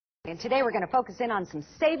And today we're going to focus in on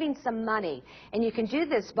saving some money. And you can do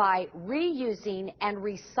this by reusing and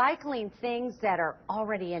recycling things that are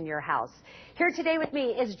already in your house. Here today with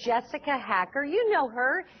me is Jessica Hacker. You know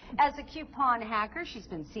her as a coupon hacker. She's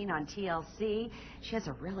been seen on TLC. She has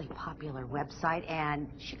a really popular website and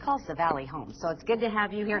she calls the Valley home. So it's good to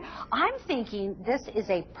have you here. I'm thinking this is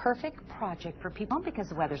a perfect project for people because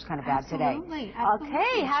the weather's kind of bad today. Absolutely.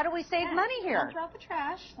 Okay, how do we save money here? Filter out the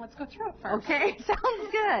trash. Let's go through it first. Okay,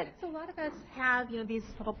 sounds good. So a lot of us have, these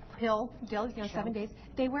little pill deals, 7 days.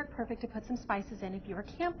 They work perfect to put some spices in if you were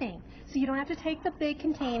camping. So you don't have to take the big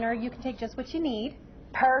container. You can take just what you need.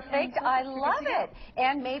 Perfect. I love it.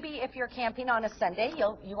 And maybe if you're camping on a Sunday,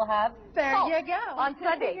 you will have salt you go. on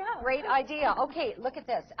Sunday. There you go. Great idea. Okay, look at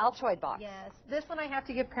this Altoid box. Yes. This one I have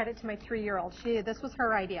to give credit to my 3-year-old. This was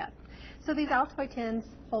her idea. So these Altoid tins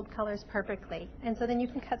hold colors perfectly. And so then you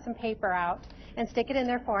can cut some paper out and stick it in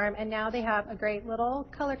there for them. And now they have a great little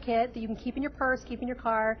color kit that you can keep in your purse, keep in your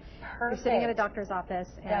car. Perfect. You're sitting at a doctor's office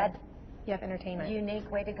and you have entertainment. Unique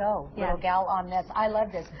way to go. Yes. Little gal on this. I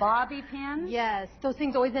love this. Bobby pins. Yes. Those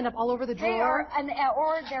things always end up all over the drawer.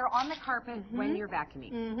 Or they're on the carpet when you're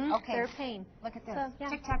vacuuming. Okay. They're a pain. Look at this. So, yeah.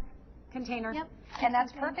 Tic-tac container. Yep. And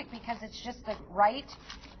that's perfect because it's just the right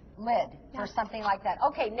lid for something like that.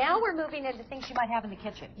 Okay, now we're moving into things you might have in the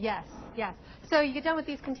kitchen. Yes, yes. So you get done with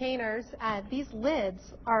these containers. These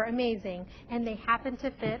lids are amazing, and they happen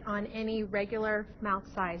to fit on any regular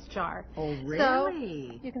mouth-sized jar. Oh, really?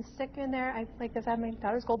 So you can stick in there. I like this. I have my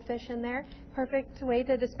daughter's goldfish in there. Perfect way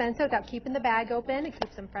to dispense it without keeping the bag open. It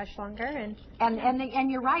keeps them fresh longer.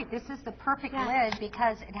 And you're right. This is the perfect lid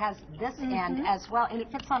because it has this end as well, and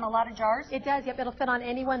it fits on a lot of jars. It does. Yep, it'll fit on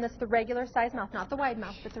anyone that's the regular size mouth, not the wide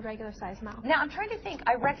mouth, but the regular size mouth. Now I'm trying to think.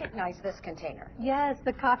 I recognize this container. Yes,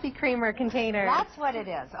 the coffee creamer container. That's what it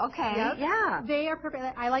is. Okay. Yep. Yeah. They are perfect.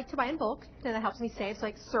 I like to buy in bulk, and that helps me save. So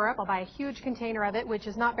like syrup, I'll buy a huge container of it, which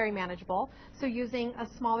is not very manageable. So using a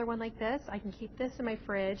smaller one like this, I can keep this in my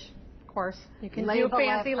fridge. Of course, you can do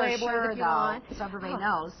fancy labelers if you want. So everybody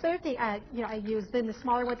knows. Third thing, I use the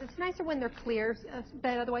smaller ones. It's nicer when they're clear,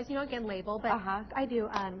 but otherwise, again, label. But I do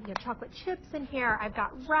chocolate chips in here. I've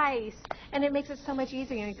got rice, and it makes it so much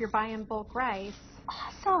easier if you're buying bulk rice.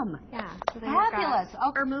 Awesome. Yeah. So fabulous.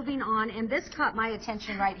 Okay, we're moving on, and this caught my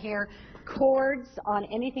attention right here. Cords on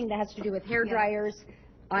anything that has to do with hair dryers,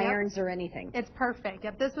 irons, or anything. It's perfect.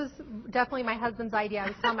 Yep, this was definitely my husband's idea. I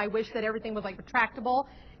was telling him I wish that everything was like retractable,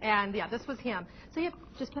 and yeah, this was him. So yep,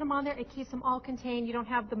 just put them on there. It keeps them all contained. You don't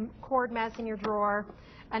have the cord mess in your drawer.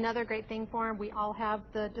 Another great thing for them, we all have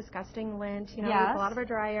the disgusting lint, we pull out of our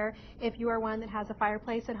dryer. If you are one that has a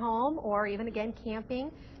fireplace at home, or even again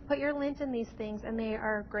camping, put your lint in these things, and they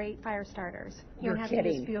are great fire starters. You don't have to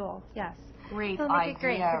use fuel. Yes. Great so idea. It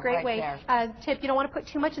great. It's a great way. There. Tip: you don't want to put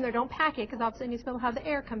too much in there. Don't pack it because all of a sudden you still have the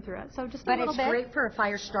air come through it. So just a little bit. But it's great for a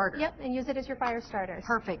fire starter. Yep, and use it as your fire starters.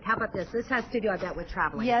 Perfect. How about this? This has to do, I bet, with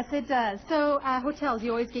traveling. Yes, it does. So hotels,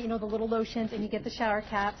 you always get the little lotions, and you get the shower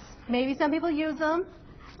caps. Maybe some people use them.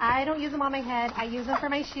 I don't use them on my head. I use them for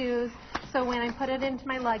my shoes. So when I put it into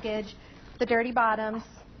my luggage, the dirty bottoms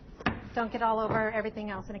don't get all over everything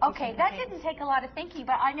else. Okay, that didn't take a lot of thinking,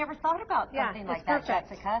 but I never thought about something like that,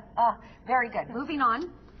 Jessica. Very good. Moving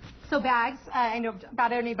on. So bags, I know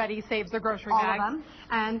about anybody saves their grocery bags. All of them.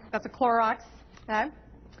 And that's a Clorox bag.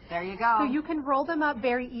 There you go. So you can roll them up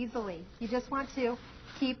very easily. You just want to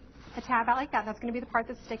keep a tab out like that. That's going to be the part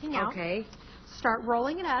that's sticking out. Okay. Start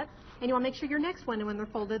rolling it up. And you want to make sure your next one, when they're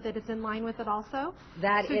folded, that it's in line with it also.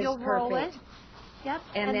 That so is you'll perfect. Roll it. Yep.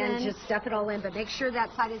 And then just stuff it all in, but make sure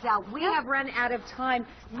that side is out. We have run out of time.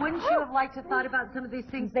 Wouldn't you have liked to thought about some of these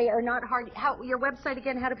things? They are not hard. Your website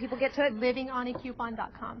again, how do people get to it?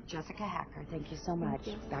 Livingonacoupon.com. Jessica Hacker, thank you so much.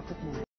 Thank you. Back with more.